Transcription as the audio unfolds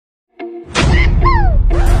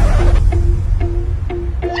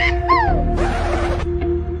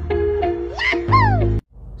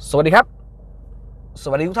สวัสดีครับส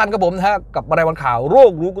วัสดีทุกท่านครับผมนะฮะกับรายวันข่าวโร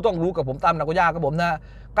ครู้กูต้องรู้กับผมตั้มนาโกย่าครับผมนะฮะ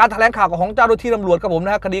การแถลงข่าวของเจ้าหน้าที่ตำรวจครับผมน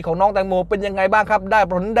ะฮะคดีของน้องแตงโมเป็นยังไงบ้างครับได้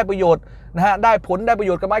ผลได้ประโยชน์นะฮะได้ผลได้ประโ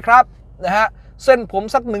ยชน์กันไหมครับนะฮะเส้นผม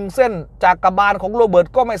สักหนึ่งเส้นจากกระบาลของโรเบิร์ต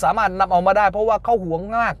ก็ไม่สามารถนำออกมาได้เพราะว่าเขาหวง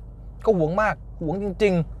มากเขาหวงมากหวงจริ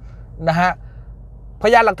งๆนะฮะพ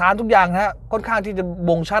ยานหลักฐานทุกอย่างฮะค่อนข้างที่จะ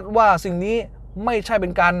บ่งชัดว่าสิ่งนี้ไม่ใช่เป็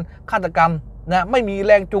นการฆาตกรรมนะไม่มีแ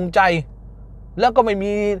รงจูงใจแล้วก็ไม่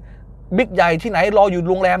มีบิ๊กใหญ่ที่ไหนรออยู่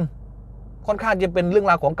โรงแรมค่อนข้างจะเป็นเรื่อง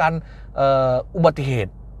ราวของการอุบัติเห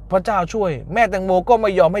ตุพระเจ้าช่วยแม่แตงโมก็ไ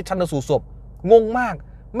ม่ยอมให้ชันสูตรศพงงมาก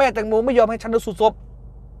แม่แตงโมไม่ยอมให้ชันสูตรศพ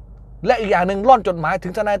และอีกอย่างหนึ่งร่อนจดหมายถึ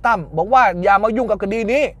งทนายตั้มบอกว่าอย่ามายุ่งกับคดี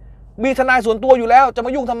นี้มีทนายส่วนตัวอยู่แล้วจะม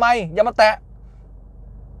ายุ่งทำไมอย่ามาแตะ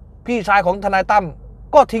พี่ชายของทนายตั้ม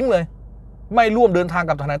ก็ทิ้งเลยไม่ร่วมเดินทาง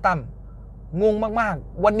กับทนายตั้มงงมาก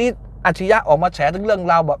ๆวันนี้อาชญะออกมาแฉถึงเรื่อง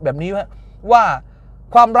ราวแบบนี้ว่า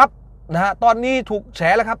ความลับนะฮะตอนนี้ถูกแฉ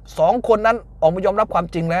แล้วครับ2 คนนั้นออกมายอมรับความ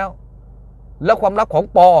จริงแล้วความลับของ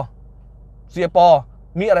เสียปอ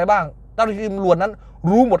มีอะไรบ้างเจ้าหน้าที่ตำรวจนั้น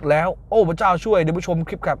รู้หมดแล้วโอ้พระเจ้าช่วยเดี๋ยวไปชม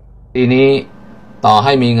คลิปครับทีนี้ต่อใ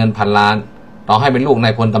ห้มีเงิน1,000 ล้านต่อให้เป็นลูกนา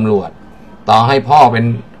ยพลตำรวจต่อให้พ่อเป็น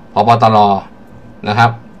ผบ.ตร.นะครั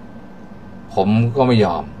บผมก็ไม่ย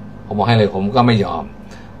อมผมบอกให้เลยผมก็ไม่ยอม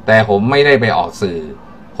แต่ผมไม่ได้ไปออกสื่อ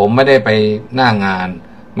ผมไม่ได้ไปหน้างาน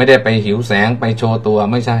ไม่ได้ไปหิวแสงไปโชว์ตัว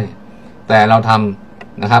ไม่ใช่แต่เราท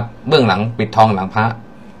ำนะครับเบื้องหลังปิดทองหลังพระ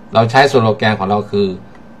เราใช้สโลแกนของเราคือ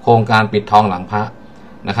โครงการปิดทองหลังพระ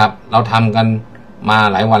นะครับเราทำกันมา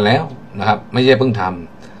หลายวันแล้วนะครับไม่ใช่เพิ่งท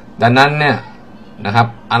ำดังนั้นเนี่ยนะครับ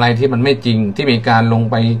อะไรที่มันไม่จริงที่มีการลง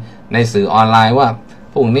ไปในสื่อออนไลน์ว่า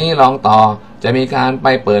พรุ่งนี้รองต่อจะมีการไป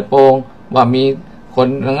เปิดโปงว่ามีคน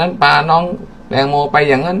อย่างนั้นพาน้องแตงโมไป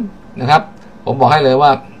อย่างนั้นนะครับผมบอกให้เลยว่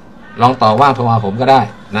าลองต่อว่างโทรมาผมก็ได้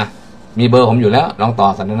นะมีเบอร์ผมอยู่แล้วลองต่อ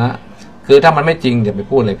สันทนะคือถ้ามันไม่จริงอย่าไป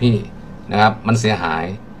พูดเลยพี่นะครับมันเสียหาย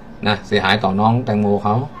นะเสียหายต่อน้องแตงโมเข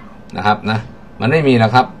านะครับนะมันไม่มีน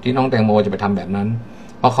ะครับที่น้องแตงโมจะไปทำแบบนั้น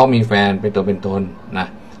เพราะเขามีแฟนเป็นตัวเป็นตนนะ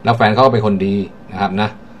แล้วแฟนเขาก็เป็นคนดีนะครับนะ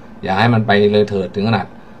อย่าให้มันไปเลยเถิดถึงขนาด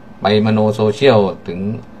ไปมโนโซเชียลถึง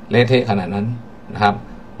เละเทะขนาดนั้นนะครับ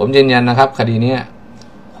ผมยืนยันนะครับคดีนี้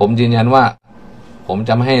ผมยืนยันว่าผมจ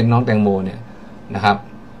ะไม่ให้น้องแตงโมเนี่ยนะครับ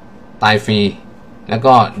ตายฟรีแล้ว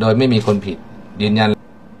ก็โดยไม่มีคนผิดยืนยัน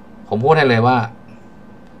ผมพูดให้เลยว่า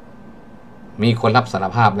มีคนรับสาร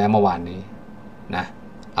ภาพแล้วเมื่อวานนี้นะ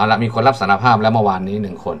เอาละมีคนรับสารภาพแล้วเมื่อวานนี้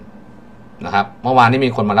1 คนนะครับเมื่อวานนี้มี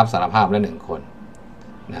คนมารับสารภาพแล้ว1 คน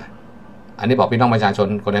นะอันนี้บอกพี่น้องประชาชน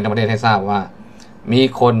คนในประเทศให้ทราบว่ามี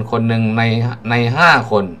คนหนึ่งใน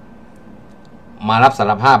5 คนมารับสา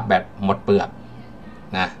รภาพแบบหมดเปลือก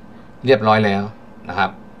นะเรียบร้อยแล้วนะครับ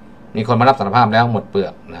มีคนมารับสารภาพแล้วหมดเปลือ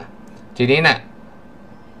กนะทีนี้เนี่ย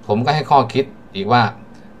ผมก็ให้ข้อคิดอีกว่า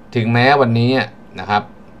ถึงแม้วันนี้นะครับ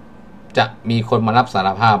จะมีคนมารับสาร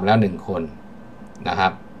ภาพแล้ว1 คนนะครั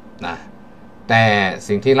บนะแต่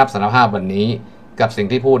สิ่งที่รับสารภาพวันนี้กับสิ่ง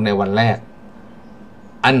ที่พูดในวันแรก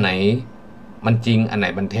อันไหนมันจริงอันไหน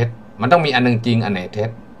มันเท็จมันต้องมีอันนึงจริงอันไหนเท็จ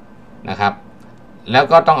นะครับแล้ว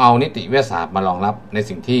ก็ต้องเอานิติวิทยาศาสตร์มารองรับใน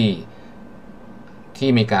สิ่งที่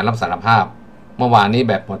มีการรับสารภาพเมื่อวานนี้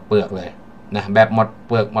แบบหมดเปลือกเลยนะแบบหมดเ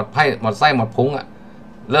ปลือกหมดไส้หมดไส้หมดพุง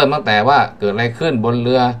เริ่มตั้งแต่ว่าเกิดอะไรขึ้นบนเ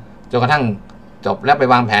รือจนกระทั่งจบแล้วไป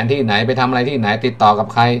วางแผนที่ไหนไปทำอะไรที่ไหนติดต่อกับ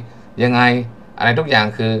ใครยังไงอะไรทุกอย่าง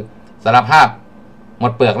คือสารภาพหม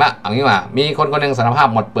ดเปลือกละเอางี้ว่ามีคนหนึ่งสารภาพ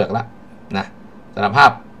หมดเปลือกละนะสารภาพ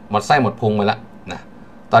หมดไส้หมดพุงไปละนะ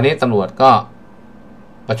ตอนนี้ตำรวจก็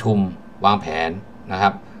ประชุมวางแผนนะครั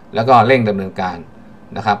บแล้วก็เร่งดำเนินการ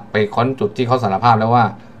นะครับไปค้นจุดที่เขาสารภาพแล้วว่า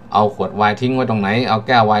เอาขวดไวน์ทิ้งไว้ตรงไหนเอาแ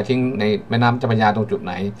ก้วไวน์ทิ้งในแม่น้ำเจ้าพระยาตรงจุดไ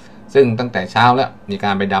หนซึ่งตั้งแต่เช้าแล้วมีก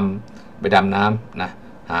ารไปดำน้ำนะ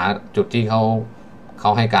หาจุดที่เข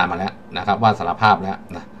าให้การมาแล้วนะครับว่าสารภาพแล้ว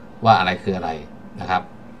นะว่าอะไรคืออะไรนะครับ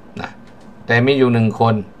นะแต่มีอยู่1 ค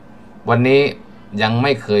นวันนี้ยังไ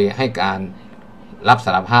ม่เคยให้การรับส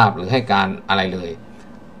ารภาพหรือให้การอะไรเลย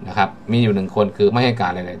นะครับมีอยู่1 คนคือไม่ให้การ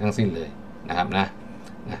อะไรเลยทั้งสิ้นเลยนะครับนะ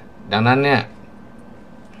ดังนั้นเนี่ย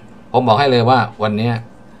ผมบอกให้เลยว่าวันนี้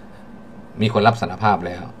มีคนรับสารภาพแ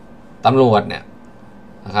ล้วตำรวจเนี่ย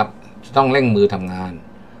นะครับต้องเร่งมือทำงาน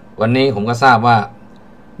วันนี้ผมก็ทราบว่า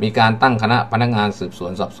มีการตั้งคณะพนักงานสืบสว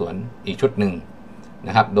นสอบสวนอีกชุดหนึ่งน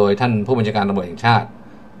ะครับโดยท่านผู้บัญชาการตำรวจแห่งชาติ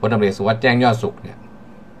พลตำรวจเอกสุวัสดิ์แจ้งยอดสุขเนี่ย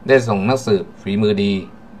ได้ส่งนักสืบฝีมือดี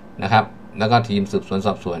นะครับแล้วก็ทีมสืบสวนส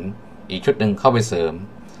อบสวนอีกชุดหนึ่งเข้าไปเสริม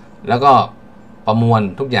แล้วก็ประมวล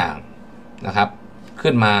ทุกอย่างนะครับ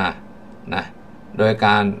ขึ้นมานะโดยก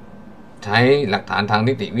ารใช้หลักฐานทาง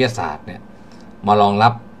นิติวิทยาศาสตร์เนี่ยมารองรั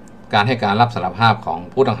บการให้การรับสารภาพของ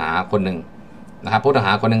ผู้ต้องหาคนหนึ่ง นะครับผู้ต้องห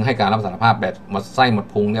าคนหนึ่งให้การรับสารภาพแบบหมดไส้หมด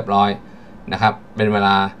พุงเรียบร้อยนะครับเป็นเวล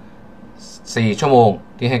า4 ชั่วโมง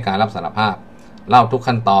ที่ให้การรับสารภาพเล่าทุก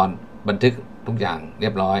ขั้นตอนบันทึกทุกอย่างเรี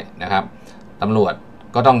ยบร้อยนะครับตำรวจ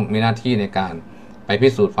ก็ต้องมีหน้าที่ในการไปพิ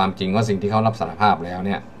สูจน์ความจริงว่าสิ่งที่เขารับสารภาพแล้วเ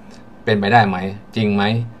นี่ยเป็นไปได้ไหมจริงไหม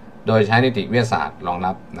โดยใช้นิติวิทยาศาสตร์รอง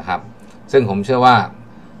รับนะครับซึ่งผมเชื่อว่า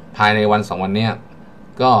ภายในวัน2 วันนี้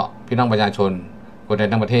ก็พี่น้องประชาชนคนไทย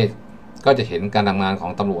ทั้งประเทศก็จะเห็นการทำงานขอ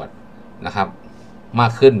งตำรวจนะครับมา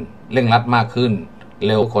กขึ้นเร่งรัดมากขึ้นเ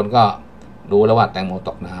ร็วคนก็รู้แล้วว่าแตงโมต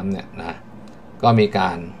กน้ำเนี่ยนะก็มีกา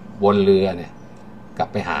รวนเรือเนี่ยกลับ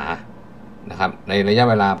ไปหานะครับในระยะ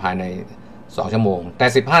เวลาภายใน2 ชั่วโมงแต่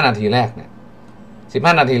15 นาทีแรกเนี่ย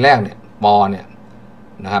15 นาทีแรกเนี่ยปอเนี่ย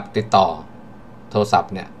นะครับติดต่อโทรศัพ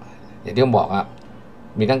ท์เนี่ยอย่างที่ผมบอกครับ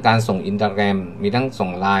มีทั้งการส่งอินสตาแกรมมีทั้งส่ง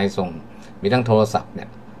ไลน์มีทั้งโทรศัพท์เนี่ย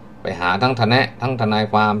ไปหาทั้งทั้งทนาย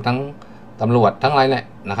ความทั้งตำรวจทั้งอะไรแหละ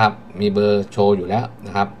นะครับมีเบอร์โชว์อยู่แล้วน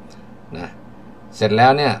ะครับนะเสร็จแล้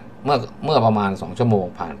วเนี่ยเมื่อประมาณ2 ชั่วโมง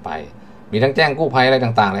ผ่านไปมีทั้งแจ้งกู้ภัยอะไร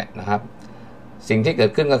ต่างๆแหละนะครับสิ่งที่เกิ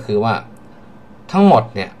ดขึ้นก็คือว่าทั้งหมด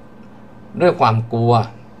เนี่ยด้วยความกลัว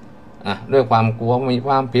ด้วยความกลัวมีค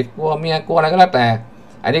วามผิดกลัวเมียกลัวอะไรก็แล้วแต่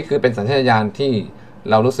อันนี้คือเป็นสัญชาตญาณที่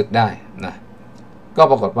เรารู้สึกได้นะก็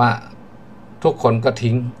ปรากฏว่าทุกคนก็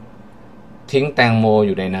ทิ้งแตงโมอ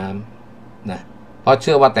ยู่ในน้ำนะเพราะเ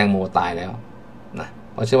ชื่อว่าแตงโมตายแล้วนะ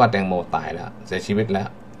เพราะเชื่อว่าแตงโมตายแล้วเสียชีวิตแล้ว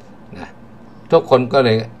นะทุกคนก็เล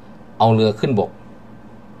ยเอาเรือขึ้นบก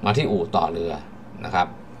มาที่อู่ต่อเรือนะครับ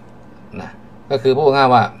นะก็คือพูดง่าย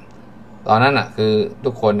ว่าตอนนั้นคือ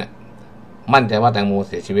ทุกคนเนี่ยมั่นใจว่าแตงโม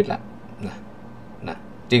เสียชีวิตแล้วนะ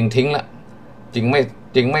จริงทิ้งแล้วจริงไ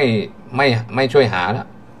ม่ช่วยหาแล้ว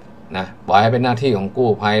นะปล่อยให้เป็นหน้าที่ของกู้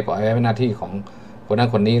ภัยปล่อยให้เป็นหน้าที่ของคนนั้น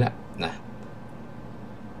คนนี้แล้วนะ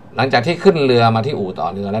หลังจากที่ขึ้นเรือมาที่อู่ต่อ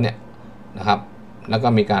เรือแล้วเนี่ยนะครับแล้วก็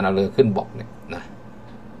มีการเอาเรือขึ้นบกเนี่ยนะ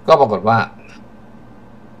ก็ปรากฏว่า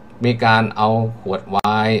มีการเอาขวดไว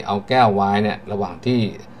น์เอาแก้วไวน์เนี่ยระหว่างที่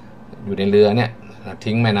อยู่ในเรือเนี่ย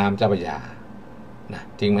ทิ้งแม่น้ำเจ้าพระยานะ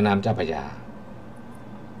ทิ้งแม่น้ำเจ้าพระยา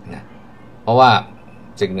นะเพราะว่า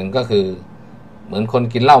สิ่งหนึ่งก็คือเหมือนคน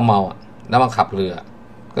กินเหล้าเมาแล้วมาขับเรือ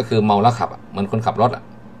ก็คือเมาแล้วขับเหมือนคนขับรถ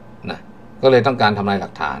นะก็เลยต้องการทำลายหลั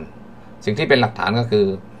กฐานสิ่งที่เป็นหลักฐานก็คือ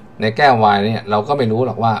ในแก้วไวน์เนี่ยเราก็ไม่รู้ห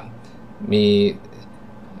รอกว่ามี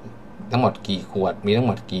ทั้งหมดกี่ขวดมีทั้งห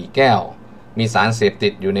มดกี่แก้วมีสารเสพติ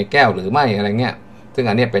ดอยู่ในแก้วหรือไม่อะไรเงี้ยซึ่ง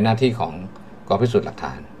อันนี้เป็นหน้าที่ของกองพิสูจน์หลักฐ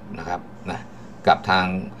านนะครับนะกับทาง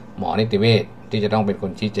หมอนิติเวชที่จะต้องเป็นค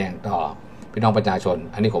นชี้แจงต่อพี่น้องประชาชน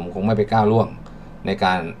อันนี้ผมคงไม่ไปก้าวล่วงในก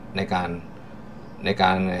า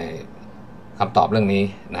รคำตอบเรื่องนี้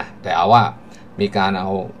นะแต่เอาว่ามีการเอา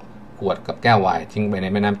ขวดกับแก้วไวน์ทิ้งไปใน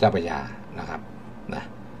แม่น้ำเจ้าพระยานะครับนะ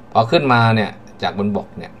พอขึ้นมาเนี่ยจากบนบก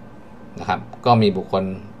เนี่ยนะครับก็มีบุคคล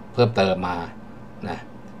เพิ่มเติมมานะ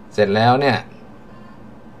เสร็จแล้วเนี่ย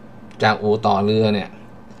จากอู่ต่อเรือเนี่ย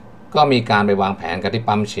ก็มีการไปวางแผนกันที่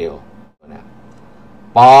ปั๊มเชลนะ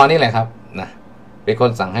ปอนี่แหละครับนะเป็นคน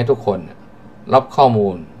สั่งให้ทุกคนรับข้อมู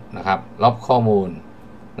ลนะครับรับข้อมูล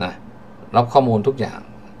นะรับข้อมูลทุกอย่าง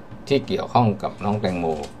ที่เกี่ยวข้องกับน้องแตงโม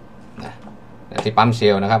นะที่ปั๊มเช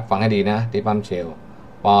ลนะครับฟังให้ดีนะที่ปั๊มเชล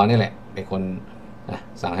ปอนี่แหละเป็นคนนะ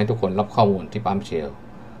สั่งให้ทุกคนรับข้อมูลที่ปั๊มเชล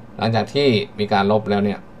หลังจากที่มีการลบแล้วเ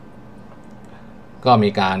นี่ยก็มี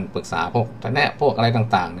การปรึกษาพวกพวกอะไร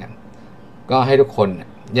ต่างๆเนี่ยก็ให้ทุกคน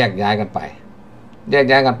แยกย้ายกันไป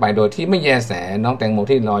โดยที่ไม่แยแสน้องแตงโม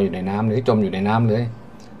ที่ลอยอยู่ในน้ำที่จมอยู่ในน้ำเลย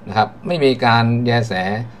นะครับไม่มีการแยแส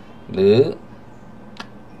หรือ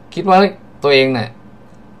คิดว่าตัวเองเนี่ย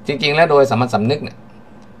จริงๆแล้วโดยสามัญสำนึกเนี่ย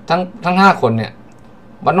ทั้ง5 คนเนี่ย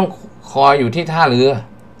มันต้องคอยอยู่ที่ท่าเรือ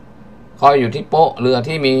คอยอยู่ที่โป๊ะเรือ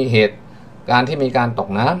ที่มีเหตุการณ์ที่มีการตก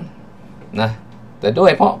น้ำนะแต่ด้ว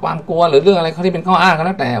ยเพราะความกลัวหรือเรื่องอะไรเขาที่เป็นข้ออ้างกันแ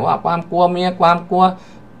ล้วแต่ว่าความกลัวเมียความกลัว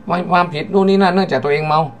ความผิดนู่นนี่นั่นเนื่องจากตัวเอง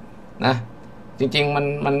เมานะจริงๆ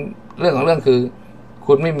มันเรื่องของเรื่องคือ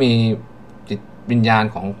คุณไม่มีจิตวิญญาณ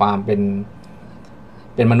ของความเ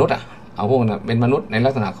ป็นมนุษย์เอาพวกนั้นเป็นมนุษย์ในลั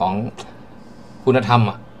กษณะของคุณธรรม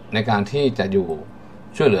ในการที่จะอยู่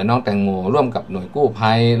ช่วยเหลือน้องแตงโมร่วมกับหน่วยกู้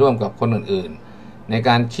ภัยร่วมกับคนอื่นๆในก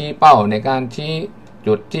ารชี้เป้าในการชี้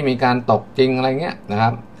จุดที่มีการตกจริงอะไรเงี้ยนะค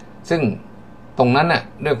รับซึ่งตรงนั้นน่ะ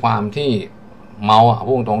ด้วยความที่เมา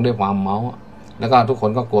พูดตรงด้วยความเมาแล้วก็ทุกค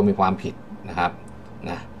นก็กลัวมีความผิดนะครับ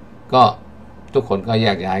นะก็ทุกคนก็แย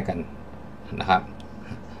กย้ายกันนะครับ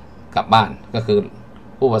กลับบ้านก็คือ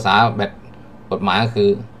ผู้ภาษาแบบกฎหมายก็คือ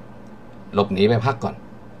หลบหนีไปพักก่อน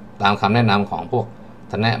ตามคำแนะนำของพวก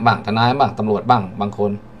ทนายบ้างทนายบ้างตำรวจบ้างบางค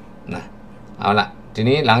นนะเอาละที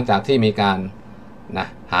นี้หลังจากที่มีการนะ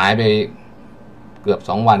หายไปเกือบ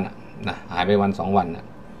2 วันนะหายไป1-2 วันนะ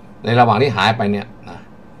ในระหว่างที่หายไปเนี่ยนะ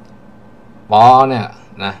ปอเนี่ย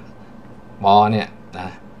นะปอเนี่ยน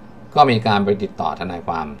ะก็มีการไปติดต่อทนายค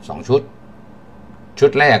วาม2 ชุ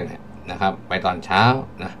ดแรกเนี่ยนะครับไปตอนเช้า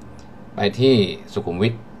นะไปที่สุขุมวิ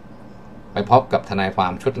ทไปพบกับทนายควา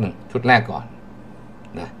มชุดแรกก่อน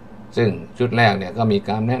นะซึ่งชุดแรกเนี่ยก็มี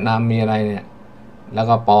การแนะนำมีอะไรเนี่ยแล้ว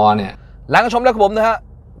ก็ปอเนี่ยหลังจากชมแล้วครับผมนะฮะ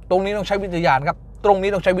ตรงนี้ต้องใช้วิจารณ์ครับตรงนี้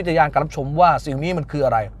ต้องใช้วิจารณ์การรับชมว่าสิ่งนี้มันคืออ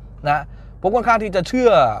ะไรนะผมค่อนข้างที่จะเชื่อ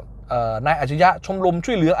นายอัจฉริยะชมรม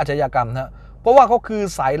ช่วยเหลืออาชญากรรมนะเพราะว่าเขาคือ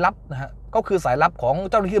สายลับนะฮะก็คือสายลับของ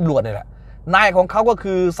เจ้าหน้าที่ตำรวจนี่แหละนายของเขาก็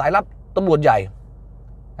คือสายลับตำรวจใหญ่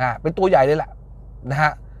เป็นตัวใหญ่เลยแหละนะฮ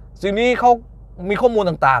ะสิ่งนี้เขามีข้อมูล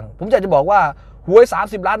ต่างๆผมอยากจะบอกว่าหวย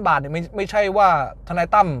30 ล้านบาทเนี่ยไม่ใช่ว่าทนาย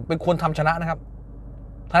ตั้มเป็นคนทำชนะนะครับ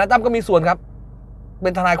ทนายตั้มก็มีส่วนครับเป็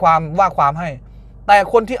นทนายความว่าความให้แต่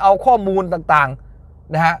คนที่เอาข้อมูลต่าง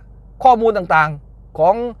ๆนะฮะข้อมูลต่างๆขอ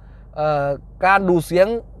งการดูดเสียง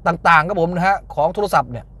ต่างๆครับผมนะฮะของโทรศัพ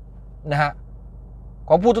ท์เนี่ยนะฮะข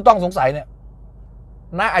องผู้ต้องสงสัยเนี่ย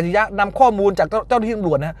นายอัจฉริยะนำข้อมูลจากเจ้าหน้าที่ตำร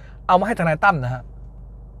วจนะเอามาให้ทนายตั้มนะฮะ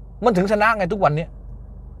มันถึงชนะไงทุกวันนี้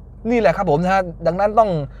นี่แหละครับผมนะฮะดังนั้นต้อง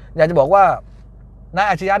อยากจะบอกว่านาย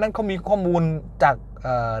อัจฉริยะนั้นเขามีข้อมูลจาก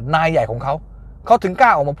นายใหญ่ของเขาถึงกล้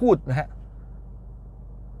าออกมาพูดนะฮะ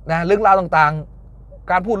เรื่องราวต่างๆ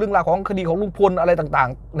การพูดเรื่องราวของคดีของลุงพลอะไรต่าง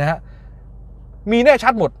ๆนะฮะมีแน่ชั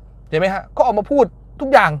ดหมดเห็นไหมฮะก็ออกมาพูดทุก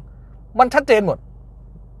อย่างมันชัดเจนหมด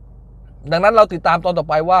ดังนั้นเราติดตามตอนต่อ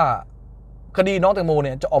ไปว่าคดีน้องแตงโมเ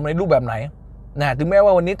นี่ยจะออกมาในรูปแบบไหนนะถึงแม้ว่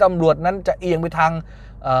าวันนี้ตำรวจนั้นจะเอียงไปทาง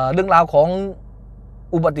เรื่องราวของ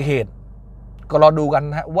อุบัติเหตุก็รอดูกัน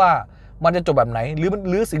นะฮะว่ามันจะจบแบบไหน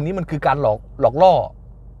หรือสิ่งนี้มันคือการหลอกล่อ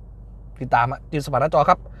ติดตามจินสปาร์หน้าจอ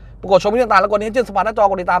ครับปรากฏชมวิดีโอต่างๆแล้วกดนี้จินสปาร์หน้าจอ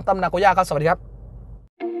กดติดตามตำนานโกย่าครับสวัสดีครับ